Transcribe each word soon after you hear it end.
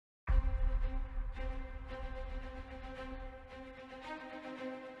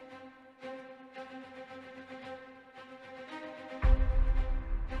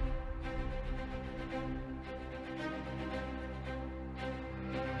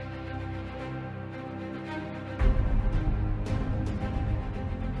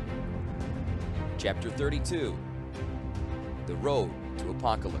Chapter 32, The Road to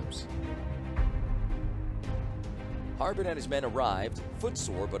Apocalypse. Harbin and his men arrived,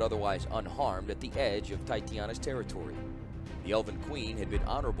 footsore but otherwise unharmed, at the edge of Titania's territory. The Elven Queen had been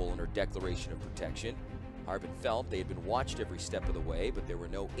honorable in her declaration of protection. Harbin felt they had been watched every step of the way, but there were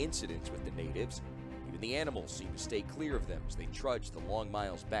no incidents with the natives. Even the animals seemed to stay clear of them as they trudged the long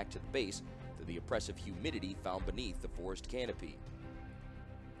miles back to the base through the oppressive humidity found beneath the forest canopy.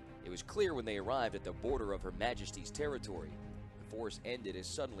 It was clear when they arrived at the border of Her Majesty's territory. The forest ended as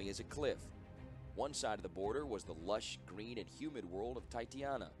suddenly as a cliff. One side of the border was the lush, green, and humid world of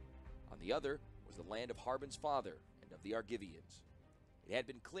Titania. On the other was the land of Harbin's father and of the Argivians. It had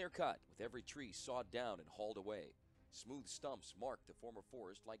been clear-cut, with every tree sawed down and hauled away. Smooth stumps marked the former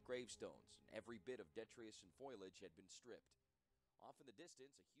forest like gravestones, and every bit of detritus and foliage had been stripped. Off in the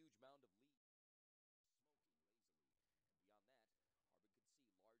distance, a huge mound of leaves smoking lazily. Beyond that, Harbin could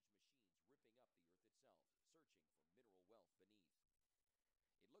see large machines ripping up the earth itself, searching for mineral wealth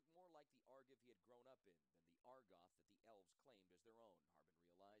beneath. It looked more like the Argiv he had grown up in than the Argoth that the elves claimed as their own,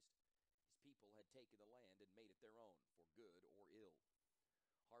 Harbin realized. His people had taken the land and made it their own, for good or ill.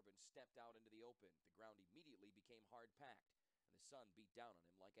 Harbin stepped out into the open. The ground immediately became hard-packed, and the sun beat down on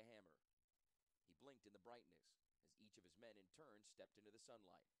him like a hammer. He blinked in the brightness, as each of his men in turn stepped into the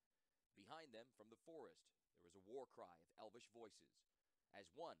sunlight. Behind them, from the forest, there was a war cry of elvish voices.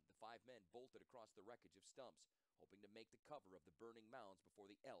 As one, the 5 men bolted across the wreckage of stumps, hoping to make the cover of the burning mounds before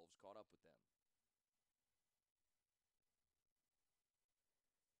the elves caught up with them.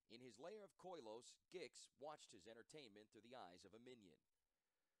 In his lair of Koilos, Gix watched his entertainment through the eyes of a minion.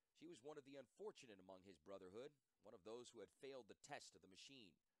 She was one of the unfortunate among his brotherhood, one of those who had failed the test of the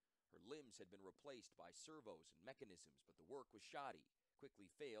machine. Her limbs had been replaced by servos and mechanisms, but the work was shoddy,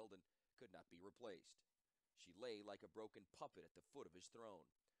 quickly failed, and could not be replaced. She lay like a broken puppet at the foot of his throne,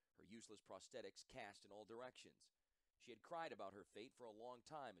 her useless prosthetics cast in all directions. She had cried about her fate for a long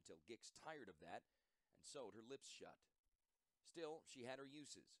time until Gix tired of that and sewed her lips shut. Still, she had her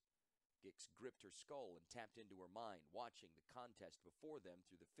uses. Gix gripped her skull and tapped into her mind, watching the contest before them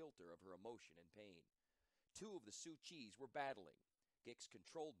through the filter of her emotion and pain. 2 of the Su-Chis were battling. Gix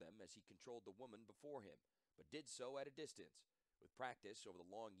controlled them as he controlled the woman before him, but did so at a distance. With practice over the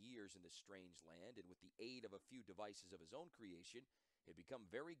long years in this strange land, and with the aid of a few devices of his own creation, he had become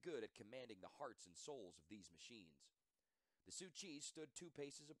very good at commanding the hearts and souls of these machines. The Su-Chis stood 2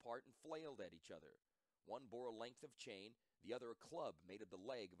 paces apart and flailed at each other. One bore a length of chain, the other a club made of the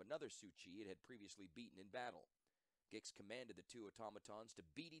leg of another Su-Chi it had previously beaten in battle. Gix commanded the 2 automatons to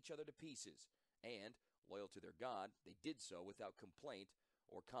beat each other to pieces, and, loyal to their god, they did so without complaint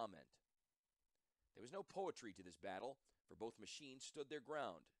or comment. There was no poetry to this battle, for both machines stood their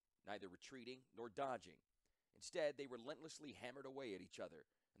ground, neither retreating nor dodging. Instead, they relentlessly hammered away at each other,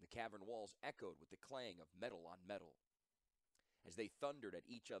 and the cavern walls echoed with the clang of metal on metal. As they thundered at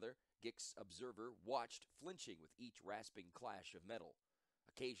each other, Gix's observer watched, flinching with each rasping clash of metal.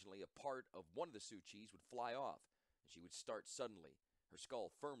 Occasionally, a part of one of the Su-Chis would fly off, and she would start suddenly, her skull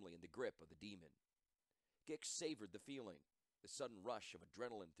firmly in the grip of the demon. Gix savored the feeling, the sudden rush of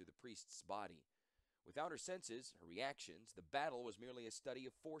adrenaline through the priest's body. Without her senses, her reactions, the battle was merely a study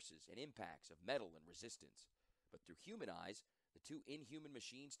of forces and impacts of metal and resistance. But through human eyes, the 2 inhuman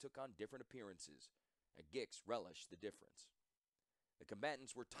machines took on different appearances, and Gix relished the difference. The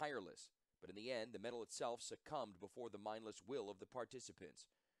combatants were tireless, but in the end, the metal itself succumbed before the mindless will of the participants.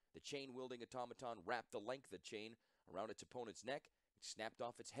 The chain-wielding automaton wrapped the length of the chain around its opponent's neck and snapped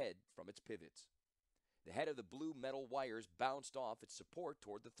off its head from its pivots. The head of the blue metal wires bounced off its support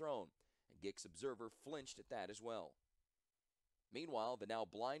toward the throne, and Gix's observer flinched at that as well. Meanwhile, the now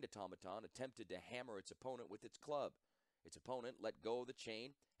blind automaton attempted to hammer its opponent with its club. Its opponent let go of the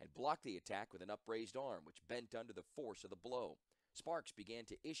chain and blocked the attack with an upraised arm, which bent under the force of the blow. Sparks began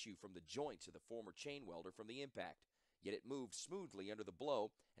to issue from the joints of the former chain welder from the impact, yet it moved smoothly under the blow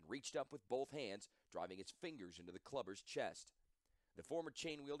and reached up with both hands, driving its fingers into the clubber's chest. The former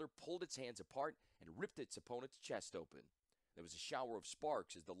chain wielder pulled its hands apart and ripped its opponent's chest open. There was a shower of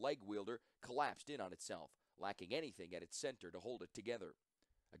sparks as the leg wielder collapsed in on itself, lacking anything at its center to hold it together.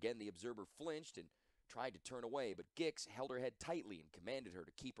 Again, the observer flinched and tried to turn away, but Gix held her head tightly and commanded her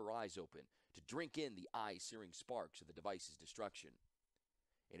to keep her eyes open, to drink in the eye-searing sparks of the device's destruction.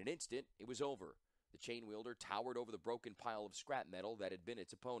 In an instant, it was over. The chain wielder towered over the broken pile of scrap metal that had been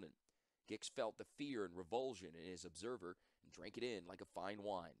its opponent. Gix felt the fear and revulsion in his observer and drank it in like a fine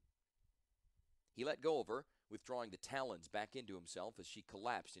wine. He let go of her, withdrawing the talons back into himself as she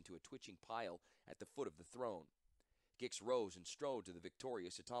collapsed into a twitching pile at the foot of the throne. Gix rose and strode to the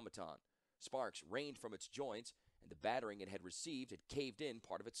victorious automaton. Sparks rained from its joints, and the battering it had received had caved in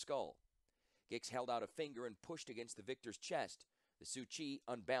part of its skull. Gix held out a finger and pushed against the victor's chest. The Su-Chi,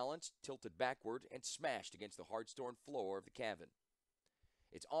 unbalanced, tilted backward, and smashed against the hard-stone floor of the cavern.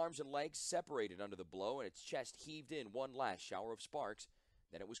 Its arms and legs separated under the blow, and its chest heaved in one last shower of sparks.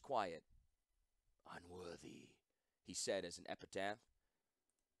 Then it was quiet. "Unworthy," he said as an epitaph.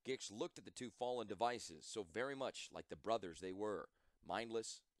 Gix looked at the two fallen devices, so very much like the brothers they were,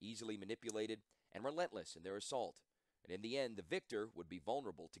 mindless, easily manipulated, and relentless in their assault. And in the end, the victor would be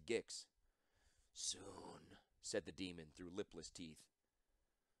vulnerable to Gix. "Soon," said the demon through lipless teeth.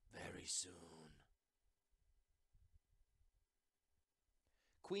 "Very soon."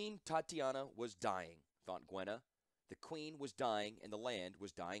 Queen Tatiana was dying, thought Gwenna. The queen was dying, and the land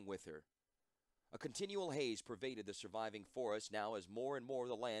was dying with her. A continual haze pervaded the surviving forest now as more and more of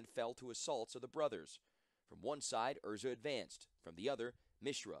the land fell to assaults of the brothers. From one side, Urza advanced, from the other,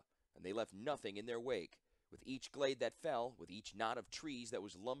 Mishra, and they left nothing in their wake. With each glade that fell, with each knot of trees that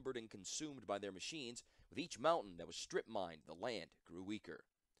was lumbered and consumed by their machines, with each mountain that was strip-mined, the land grew weaker.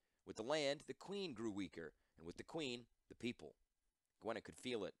 With the land, the queen grew weaker, and with the queen, the people. Gwenna could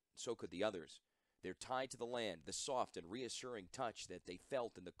feel it, and so could the others. Their tie to the land, the soft and reassuring touch that they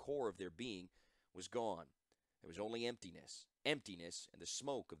felt in the core of their being, was gone. There was only emptiness, emptiness and the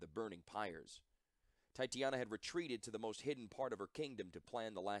smoke of the burning pyres. Tatiana had retreated to the most hidden part of her kingdom to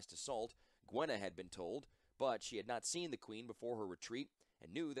plan the last assault, Gwenna had been told, but she had not seen the queen before her retreat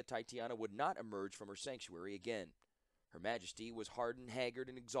and knew that Tatiana would not emerge from her sanctuary again. Her majesty was hardened, haggard,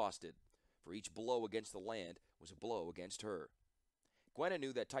 and exhausted, for each blow against the land was a blow against her. Gwenna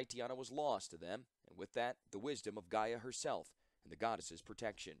knew that Tatiana was lost to them, and with that, the wisdom of Gaia herself and the goddess's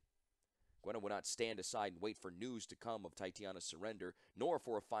protection. Gwenna would not stand aside and wait for news to come of Tatiana's surrender, nor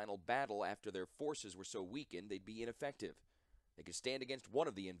for a final battle after their forces were so weakened they'd be ineffective. They could stand against one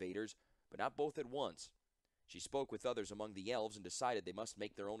of the invaders, but not both at once. She spoke with others among the elves and decided they must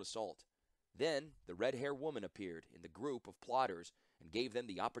make their own assault. Then the red-haired woman appeared in the group of plotters and gave them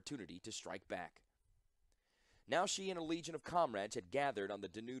the opportunity to strike back. Now she and a legion of comrades had gathered on the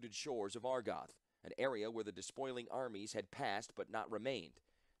denuded shores of Argoth, an area where the despoiling armies had passed but not remained.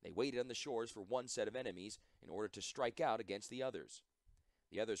 They waited on the shores for one set of enemies in order to strike out against the others.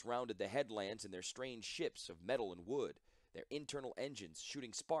 The others rounded the headlands in their strange ships of metal and wood, their internal engines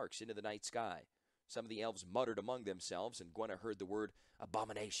shooting sparks into the night sky. Some of the elves muttered among themselves, and Gwenna heard the word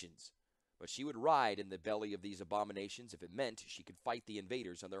abominations. But she would ride in the belly of these abominations if it meant she could fight the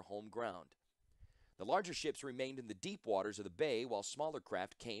invaders on their home ground. The larger ships remained in the deep waters of the bay, while smaller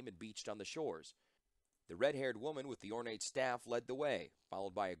craft came and beached on the shores. The red-haired woman with the ornate staff led the way,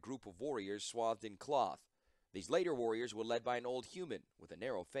 followed by a group of warriors swathed in cloth. These later warriors were led by an old human with a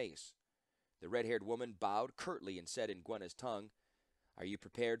narrow face. The red-haired woman bowed curtly and said in Gwenna's tongue, "Are you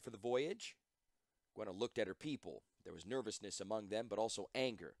prepared for the voyage?" Gwenna looked at her people. There was nervousness among them, but also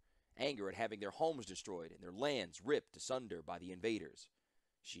anger. Anger at having their homes destroyed and their lands ripped asunder by the invaders.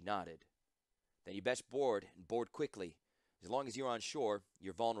 She nodded. "Then you best board, and board quickly. As long as you're on shore,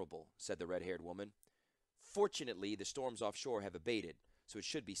 you're vulnerable," said the red-haired woman. "Fortunately, the storms offshore have abated, so it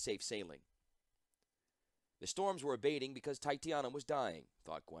should be safe sailing." The storms were abating because Tatiana was dying,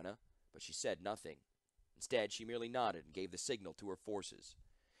 thought Gwenna, but she said nothing. Instead, she merely nodded and gave the signal to her forces.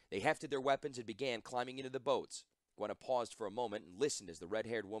 They hefted their weapons and began climbing into the boats. Gwenna paused for a moment and listened as the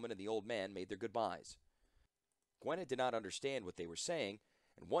red-haired woman and the old man made their goodbyes. Gwenna did not understand what they were saying,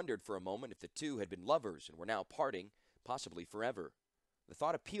 and wondered for a moment if the two had been lovers and were now parting, possibly forever. The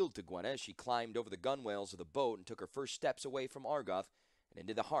thought appealed to Gwenna as she climbed over the gunwales of the boat and took her first steps away from Argoth and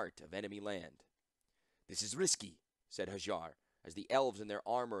into the heart of enemy land. "This is risky," said Hajar, as the elves in their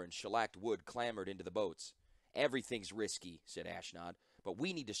armor and shellacked wood clambered into the boats. "Everything's risky," said Ashnod, "but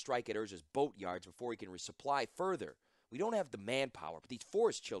we need to strike at Urza's boat yards before we can resupply further. We don't have the manpower, but these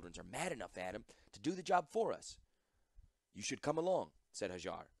forest children are mad enough at him to do the job for us." "You should come along," said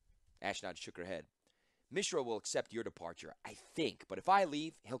Hajar. Ashnod shook her head. "Mishra will accept your departure, I think, but if I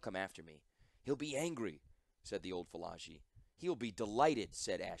leave, he'll come after me." "He'll be angry," said the old Falaji. "He'll be delighted,"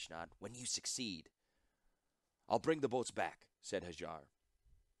 said Ashnod, "when you succeed." "I'll bring the boats back," said Hajar.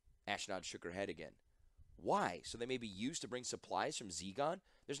 Ashnod shook her head again. "Why? So they may be used to bring supplies from Zegon?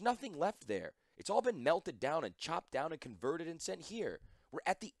 There's nothing left there. It's all been melted down and chopped down and converted and sent here. We're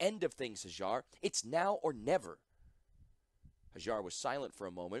at the end of things, Hajar. It's now or never." Hajar was silent for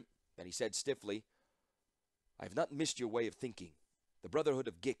a moment, then he said stiffly, "I have not missed your way of thinking. The Brotherhood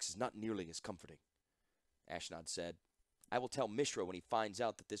of Gix is not nearly as comforting." Ashnod said, "I will tell Mishra when he finds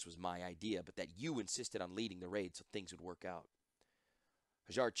out that this was my idea, but that you insisted on leading the raid so things would work out."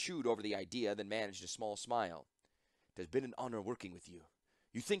 Hajar chewed over the idea, then managed a small smile. "It has been an honor working with you.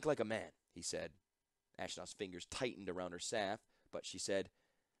 You think like a man," he said. Ashnod's fingers tightened around her staff, but she said,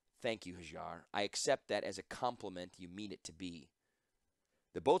 Thank you, Hajar. I accept that as a compliment you mean it to be.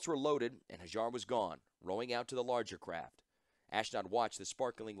 The boats were loaded, and Hajar was gone, rowing out to the larger craft. Ashnod watched the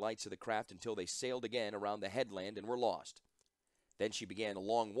sparkling lights of the craft until they sailed again around the headland and were lost. Then she began a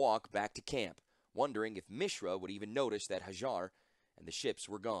long walk back to camp, wondering if Mishra would even notice that Hajar and the ships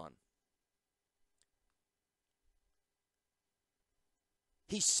were gone.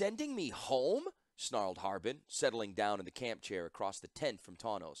 "He's sending me home?" snarled Harbin, settling down in the camp chair across the tent from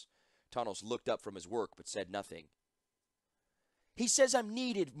Tawnos. Tawnos looked up from his work but said nothing. "He says I'm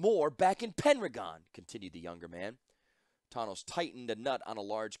needed more back in Penregon," continued the younger man. Tawnos tightened a nut on a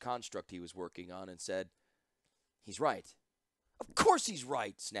large construct he was working on and said, "He's right." "Of course he's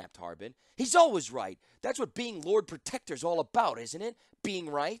right," snapped Harbin. "He's always right. That's what being Lord Protector's all about, isn't it? Being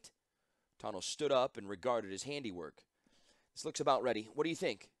right." Tawnos stood up and regarded his handiwork. "This looks about ready. What do you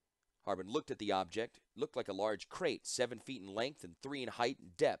think?" Harbin looked at the object. It looked like a large crate, 7 feet in length and 3 in height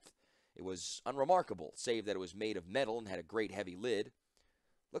and depth. It was unremarkable, save that it was made of metal and had a great heavy lid.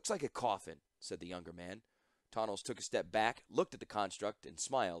 "Looks like a coffin," said the younger man. Tawnos took a step back, looked at the construct, and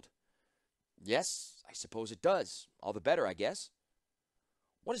smiled. "Yes, I suppose it does. All the better, I guess."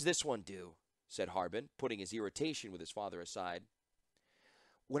 "What does this one do?" said Harbin, putting his irritation with his father aside.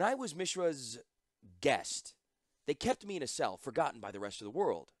 "When I was Mishra's guest, they kept me in a cell, forgotten by the rest of the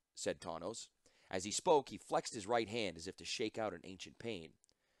world," said Tawnos. As he spoke, he flexed his right hand as if to shake out an ancient pain.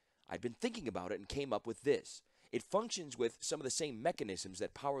 "I'd been thinking about it and came up with this. It functions with some of the same mechanisms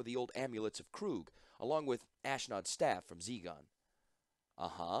that power the old amulets of Krug, along with Ashnod's staff from Zegon."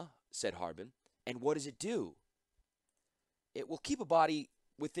 "Uh-huh," said Harbin. "And what does it do?" "It will keep a body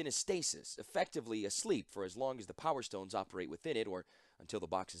within a stasis, effectively asleep for as long as the power stones operate within it or until the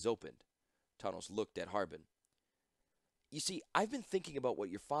box is opened." Tawnos looked at Harbin. "You see, I've been thinking about what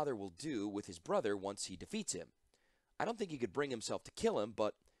your father will do with his brother once he defeats him. I don't think he could bring himself to kill him,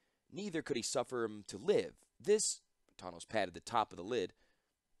 but neither could he suffer him to live. This," Tawnos patted the top of the lid,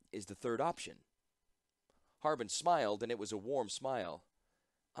 "is the third option." Harbin smiled, and it was a warm smile.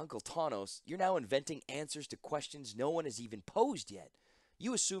 "Uncle Tawnos, you're now inventing answers to questions no one has even posed yet.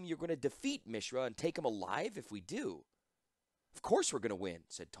 You assume you're going to defeat Mishra and take him alive if we do." "Of course we're going to win,"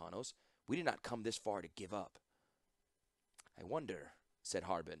 said Tawnos. "We did not come this far to give up." "I wonder," said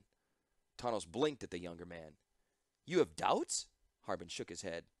Harbin. Tawnos blinked at the younger man. "You have doubts?" Harbin shook his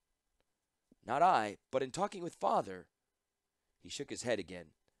head. "Not I, but in talking with father." He shook his head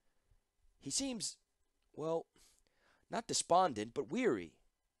again. "He seems, well, not despondent, but weary.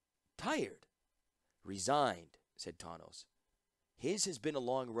 Tired." "Resigned," said Tawnos. "His has been a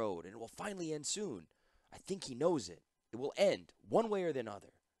long road, and it will finally end soon. I think he knows it. It will end, one way or the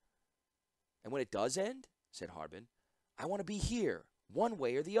other." "And when it does end," said Harbin, "I want to be here, one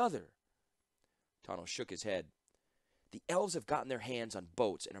way or the other." Tawnos shook his head. "The elves have gotten their hands on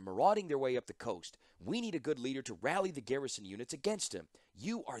boats and are marauding their way up the coast. We need a good leader to rally the garrison units against him.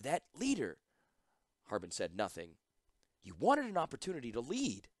 You are that leader." Harbin said nothing. "You wanted an opportunity to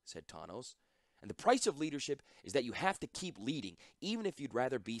lead," said Tawnos. "And the price of leadership is that you have to keep leading, even if you'd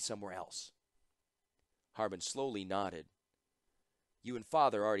rather be somewhere else." Harbin slowly nodded. "You and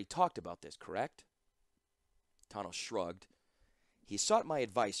father already talked about this, correct?" Tawnos shrugged. "He sought my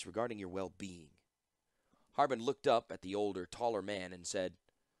advice regarding your well-being." Harbin looked up at the older, taller man and said,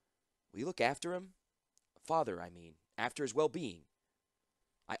 "Will you look after him? Father, I mean, after his well-being."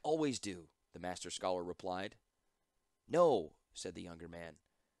 "I always do," the Master Scholar replied. "No," said the younger man.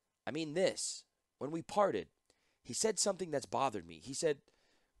 "I mean this. When we parted, he said something that's bothered me. He said,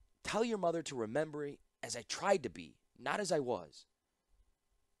 'Tell your mother to remember as I tried to be, not as I was.'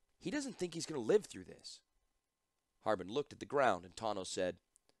 He doesn't think he's going to live through this." Harbin looked at the ground, and Tawnos said,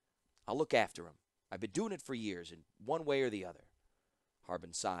 "I'll look after him. I've been doing it for years, in one way or the other."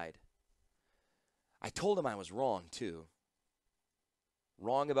 Harbin sighed. "I told him I was wrong, too."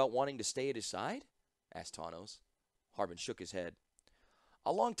 "Wrong about wanting to stay at his side?" asked Tawnos. Harbin shook his head.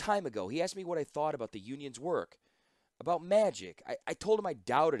 "A long time ago, he asked me what I thought about the Union's work, about magic. I told him I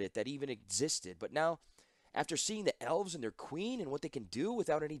doubted it that even existed, but now, after seeing the elves and their queen and what they can do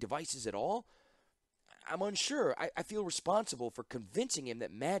without any devices at all, I'm unsure. I feel responsible for convincing him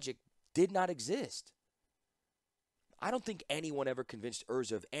that magic did not exist." "I don't think anyone ever convinced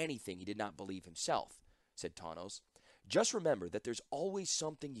Urza of anything he did not believe himself," said Tawnos. "Just remember that there's always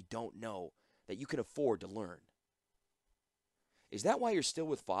something you don't know that you can afford to learn." "Is that why you're still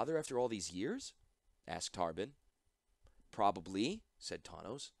with father after all these years?" asked Harbin. "Probably," said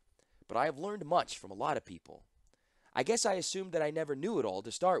Tawnos. "But I have learned much from a lot of people. I guess I assumed that I never knew it all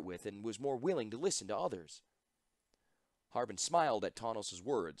to start with and was more willing to listen to others." Harbin smiled at Tawnos'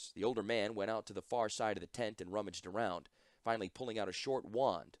 words. The older man went out to the far side of the tent and rummaged around, finally pulling out a short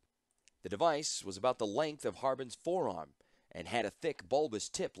wand. The device was about the length of Harbin's forearm and had a thick, bulbous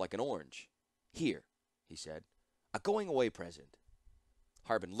tip like an orange. "Here," he said, "a going-away present."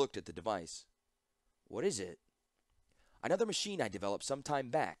 Harbin looked at the device. "What is it?" "Another machine I developed some time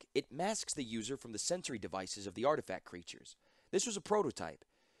back. It masks the user from the sensory devices of the artifact creatures. This was a prototype.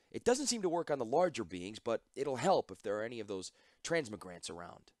 It doesn't seem to work on the larger beings, but it'll help if there are any of those transmigrants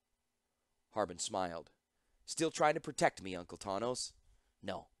around." Harbin smiled. "Still trying to protect me, Uncle Tanos?"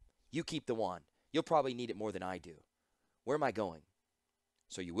 "No. You keep the wand. You'll probably need it more than I do. Where am I going?"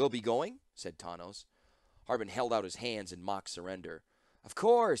 "So you will be going?" said Tanos. Harbin held out his hands in mock surrender. "Of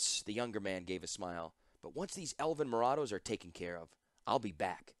course," the younger man gave a smile. "But once these elven marauders are taken care of, I'll be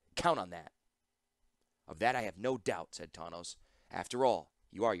back. Count on that." "Of that I have no doubt," said Tanos. "After all,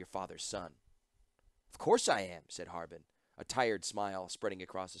 you are your father's son." "Of course I am," said Harbin, a tired smile spreading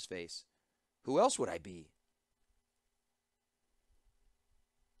across his face. "Who else would I be?"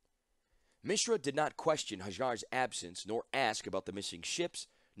 Mishra did not question Hajar's absence, nor ask about the missing ships,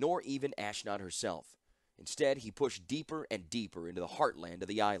 nor even Ashnod herself. Instead, he pushed deeper and deeper into the heartland of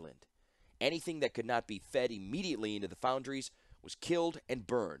the island. Anything that could not be fed immediately into the foundries was killed and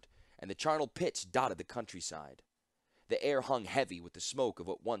burned, and the charnel pits dotted the countryside. The air hung heavy with the smoke of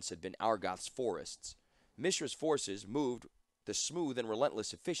what once had been Argoth's forests. Mishra's forces moved the smooth and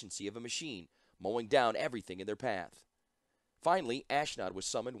relentless efficiency of a machine, mowing down everything in their path. Finally, Ashnod was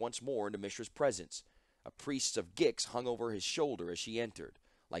summoned once more into Mishra's presence. A priest of Gix hung over his shoulder as she entered,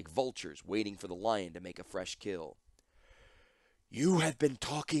 like vultures waiting for the lion to make a fresh kill. "You have been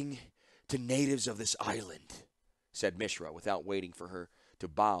talking to natives of this island," said Mishra, without waiting for her to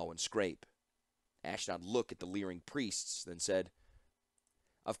bow and scrape. Ashnod looked at the leering priests, then said,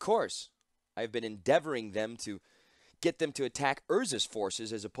 "Of course. I have been endeavoring to get them to attack Urza's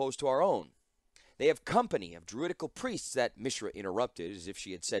forces as opposed to our own. They have company of druidical priests," that Mishra interrupted, as if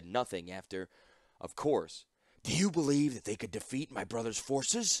she had said nothing after, "Of course. Do you believe that they could defeat my brother's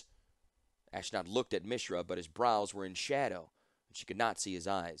forces?" Ashnod looked at Mishra, but his brows were in shadow, and she could not see his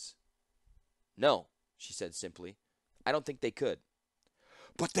eyes. "No," she said simply. "I don't think they could."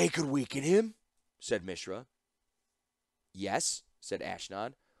 "But they could weaken him," said Mishra. "Yes," said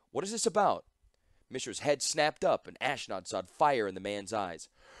Ashnod. "What is this about?" Mishra's head snapped up, and Ashnod saw fire in the man's eyes.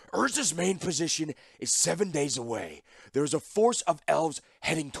 "Urza's main position is 7 days away. There is a force of elves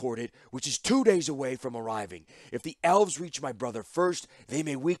heading toward it, which is 2 days away from arriving. If the elves reach my brother first, they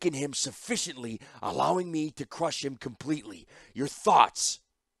may weaken him sufficiently, allowing me to crush him completely. Your thoughts?"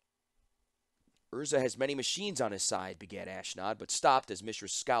 "Urza has many machines on his side," began Ashnod, but stopped as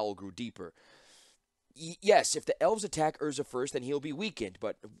Mishra's scowl grew deeper. "Yes, if the elves attack Urza first, then he'll be weakened,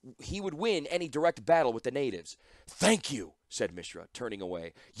 but he would win any direct battle with the natives." "Thank you," said Mishra, turning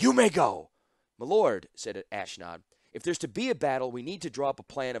away. "You may go." "My lord," said Ashnod, "if there's to be a battle, we need to draw up a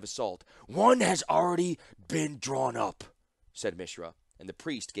plan of assault." "One has already been drawn up," said Mishra, and the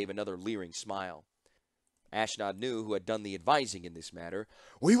priest gave another leering smile. Ashnod knew who had done the advising in this matter.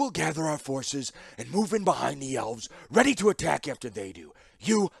 "We will gather our forces and move in behind the elves, ready to attack after they do.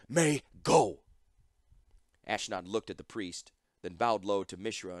 You may go." Ashnod looked at the priest, then bowed low to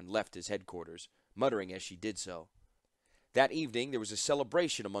Mishra and left his headquarters, muttering as she did so. That evening there was a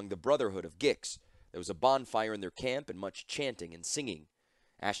celebration among the Brotherhood of Gix. There was a bonfire in their camp and much chanting and singing.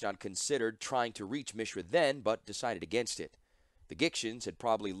 Ashnod considered trying to reach Mishra then, but decided against it. The Gixians had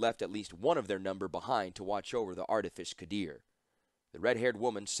probably left at least one of their number behind to watch over the Artifice Kadir. The red-haired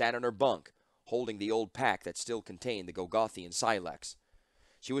woman sat on her bunk, holding the old pack that still contained the Golgothian Silex.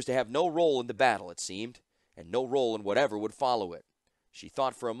 She was to have no role in the battle, it seemed, and no role in whatever would follow it. She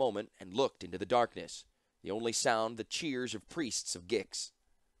thought for a moment and looked into the darkness, the only sound the cheers of priests of Gix.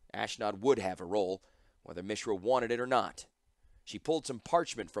 Ashnod would have a role, whether Mishra wanted it or not. She pulled some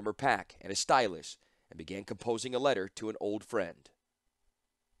parchment from her pack and a stylus, and began composing a letter to an old friend.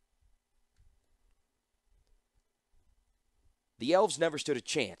 The elves never stood a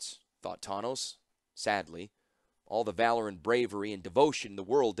chance, thought Tanos, sadly. All the valor and bravery and devotion in the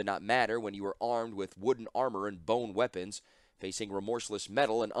world did not matter when you were armed with wooden armor and bone weapons, facing remorseless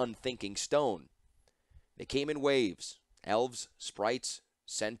metal and unthinking stone. They came in waves, elves, sprites,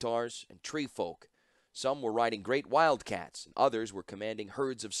 centaurs, and tree folk. Some were riding great wildcats, and others were commanding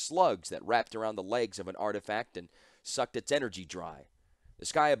herds of slugs that wrapped around the legs of an artifact and sucked its energy dry. The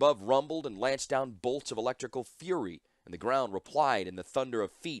sky above rumbled and lanced down bolts of electrical fury, and the ground replied in the thunder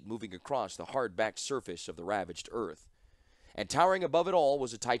of feet moving across the hard-backed surface of the ravaged earth. And towering above it all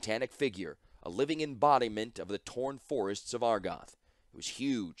was a titanic figure, a living embodiment of the torn forests of Argoth. It was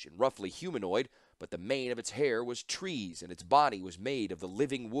huge and roughly humanoid, but the mane of its hair was trees, and its body was made of the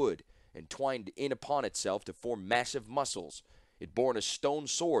living wood, entwined in upon itself to form massive muscles. It bore a stone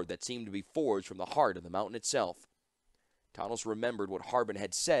sword that seemed to be forged from the heart of the mountain itself. Tanos remembered what Harbin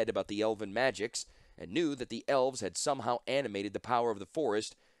had said about the elven magics, and knew that the elves had somehow animated the power of the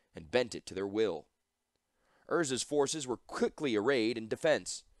forest and bent it to their will. Urza's forces were quickly arrayed in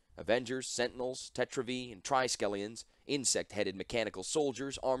defense. Avengers, sentinels, tetravi, and triskelions, insect-headed mechanical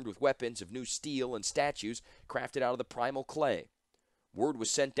soldiers armed with weapons of new steel and statues crafted out of the primal clay. Word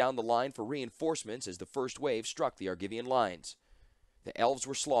was sent down the line for reinforcements as the first wave struck the Argivian lines. The elves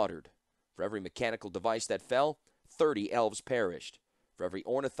were slaughtered. For every mechanical device that fell, 30 elves perished. For every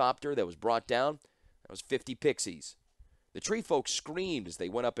ornithopter that was brought down, that was 50 pixies. The tree folk screamed as they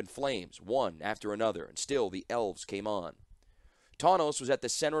went up in flames, one after another, and still the elves came on. Tanos was at the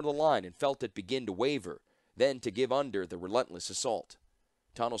center of the line and felt it begin to waver, then to give under the relentless assault.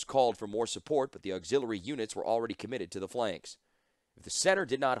 Tanos called for more support, but the auxiliary units were already committed to the flanks. If the center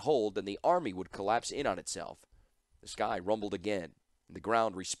did not hold, then the army would collapse in on itself. The sky rumbled again, and the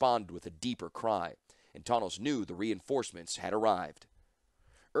ground responded with a deeper cry, and Tanos knew the reinforcements had arrived.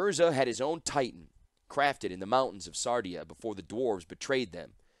 Urza had his own Titan, crafted in the mountains of Sardia before the dwarves betrayed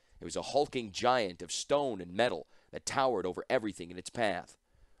them. It was a hulking giant of stone and metal that towered over everything in its path.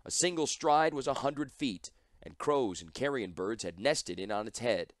 A single stride was 100 feet, and crows and carrion birds had nested in on its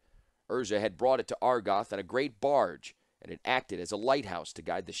head. Urza had brought it to Argoth on a great barge, and it acted as a lighthouse to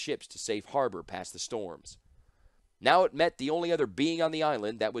guide the ships to safe harbor past the storms. Now it met the only other being on the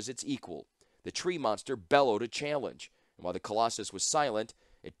island that was its equal. The tree monster bellowed a challenge, and while the Colossus was silent,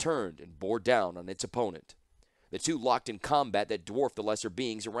 it turned and bore down on its opponent. The two locked in combat that dwarfed the lesser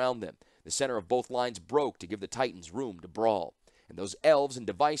beings around them. The center of both lines broke to give the Titans room to brawl, and those elves and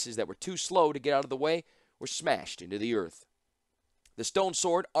devices that were too slow to get out of the way were smashed into the earth. The stone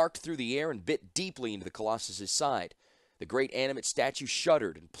sword arced through the air and bit deeply into the Colossus's side. The great animate statue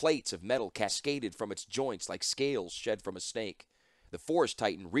shuddered, and plates of metal cascaded from its joints like scales shed from a snake. The forest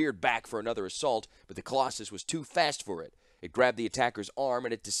titan reared back for another assault, but the Colossus was too fast for it. It grabbed the attacker's arm,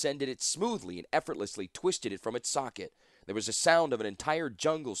 and it descended it smoothly and effortlessly twisted it from its socket. There was a sound of an entire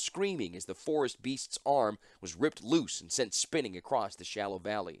jungle screaming as the forest beast's arm was ripped loose and sent spinning across the shallow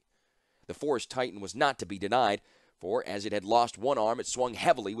valley. The forest titan was not to be denied, for as it had lost one arm, it swung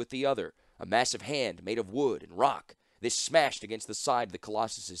heavily with the other, a massive hand made of wood and rock. This smashed against the side of the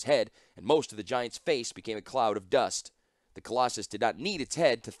Colossus's head, and most of the giant's face became a cloud of dust. The Colossus did not need its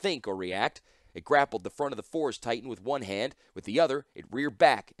head to think or react. It grappled the front of the forest titan with one hand. With the other, it reared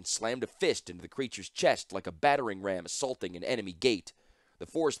back and slammed a fist into the creature's chest like a battering ram assaulting an enemy gate. The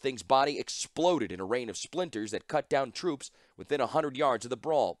forest thing's body exploded in a rain of splinters that cut down troops within 100 yards of the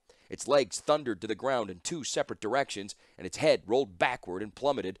brawl. Its legs thundered to the ground in two separate directions, and its head rolled backward and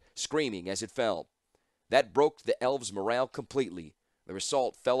plummeted, screaming as it fell. That broke the elves' morale completely. Their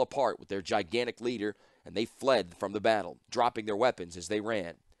assault fell apart with their gigantic leader, and they fled from the battle, dropping their weapons as they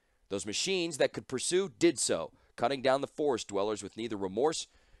ran. Those machines that could pursue did so, cutting down the forest dwellers with neither remorse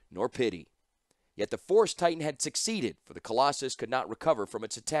nor pity. Yet the forest titan had succeeded, for the Colossus could not recover from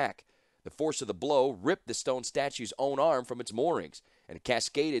its attack. The force of the blow ripped the stone statue's own arm from its moorings, and it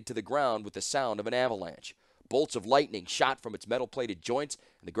cascaded to the ground with the sound of an avalanche. Bolts of lightning shot from its metal-plated joints,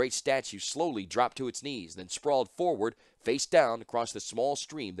 and the great statue slowly dropped to its knees, then sprawled forward, face down, across the small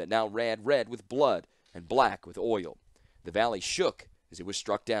stream that now ran red with blood and black with oil. The valley shook as it was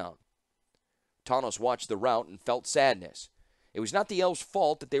struck down. Tanos watched the rout and felt sadness. It was not the elves'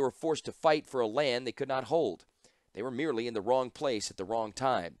 fault that they were forced to fight for a land they could not hold. They were merely in the wrong place at the wrong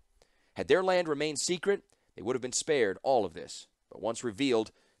time. Had their land remained secret, they would have been spared all of this. But once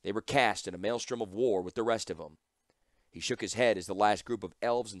revealed, they were cast in a maelstrom of war with the rest of them. He shook his head as the last group of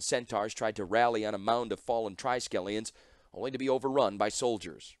elves and centaurs tried to rally on a mound of fallen triskelions, only to be overrun by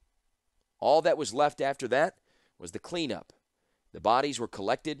soldiers. All that was left after that was the cleanup. The bodies were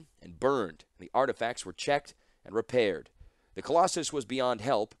collected and burned, and the artifacts were checked and repaired. The Colossus was beyond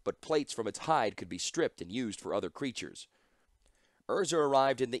help, but plates from its hide could be stripped and used for other creatures. Urza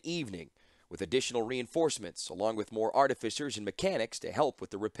arrived in the evening with additional reinforcements, along with more artificers and mechanics to help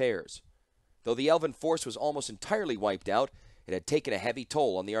with the repairs. Though the elven force was almost entirely wiped out, it had taken a heavy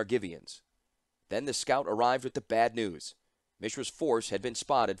toll on the Argivians. Then the scout arrived with the bad news. Mishra's force had been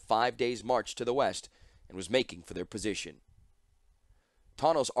spotted 5 days' march to the west and was making for their position.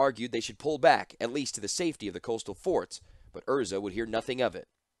 Tanos argued they should pull back, at least to the safety of the coastal forts, but Urza would hear nothing of it.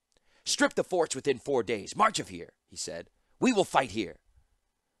 "Strip the forts within 4 days. March of here," he said. "We will fight here."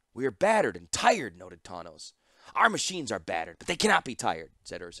 "We are battered and tired," noted Tanos. "Our machines are battered, but they cannot be tired,"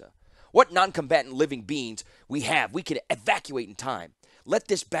 said Urza. "What non-combatant living beings we have, we can evacuate in time. Let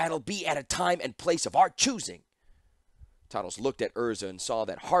this battle be at a time and place of our choosing." Tanos looked at Urza and saw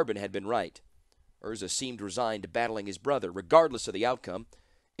that Harbin had been right. Urza seemed resigned to battling his brother. Regardless of the outcome,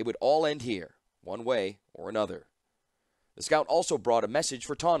 it would all end here, one way or another. The scout also brought a message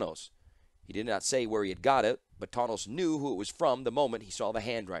for Tawnos. He did not say where he had got it, but Tawnos knew who it was from the moment he saw the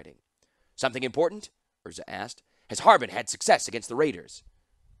handwriting. "Something important?" Urza asked. "Has Harbin had success against the raiders?"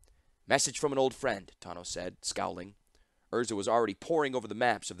 "Message from an old friend," Tawnos said, scowling. Urza was already poring over the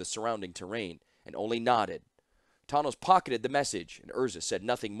maps of the surrounding terrain, and only nodded. Tawnos pocketed the message, and Urza said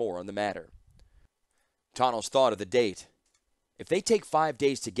nothing more on the matter. Tawnos thought of the date. If they take 5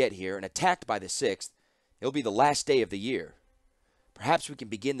 days to get here and attacked by the 6th, it'll be the last day of the year. Perhaps we can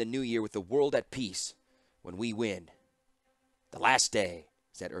begin the new year with the world at peace, when we win. "The last day,"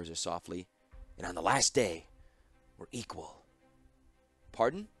 said Urza softly, "and on the last day, we're equal."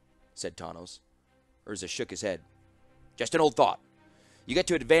 "Pardon?" said Tawnos. Urza shook his head. "Just an old thought. You get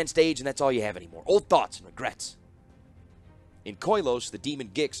to advanced age and that's all you have anymore. Old thoughts and regrets." In Koilos, the demon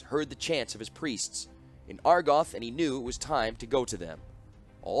Gix heard the chants of his priests. In Argoth, and he knew it was time to go to them.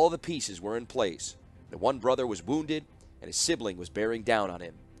 All the pieces were in place. The one brother was wounded, and his sibling was bearing down on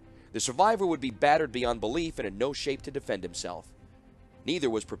him. The survivor would be battered beyond belief and in no shape to defend himself. Neither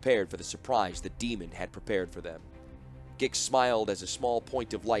was prepared for the surprise the demon had prepared for them. Gix smiled as a small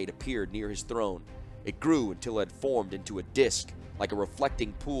point of light appeared near his throne. It grew until it had formed into a disc, like a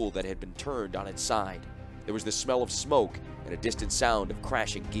reflecting pool that had been turned on its side. There was the smell of smoke and a distant sound of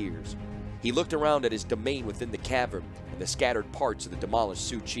crashing gears. He looked around at his domain within the cavern and the scattered parts of the demolished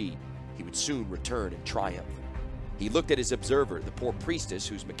Su-Chi. He would soon return in triumph. He looked at his observer, the poor priestess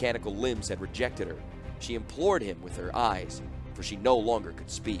whose mechanical limbs had rejected her. She implored him with her eyes, for she no longer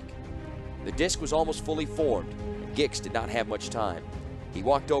could speak. The disc was almost fully formed, and Gix did not have much time. He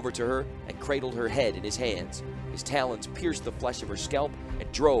walked over to her and cradled her head in his hands. His talons pierced the flesh of her scalp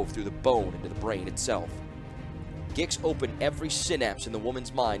and drove through the bone into the brain itself. Gix opened every synapse in the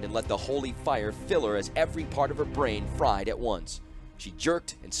woman's mind and let the holy fire fill her as every part of her brain fried at once. She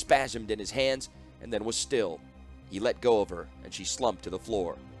jerked and spasmed in his hands and then was still. He let go of her and she slumped to the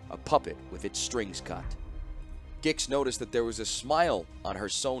floor, a puppet with its strings cut. Gix noticed that there was a smile on her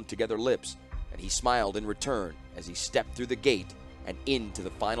sewn-together lips, and he smiled in return as he stepped through the gate and into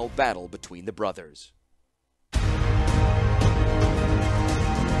the final battle between the brothers.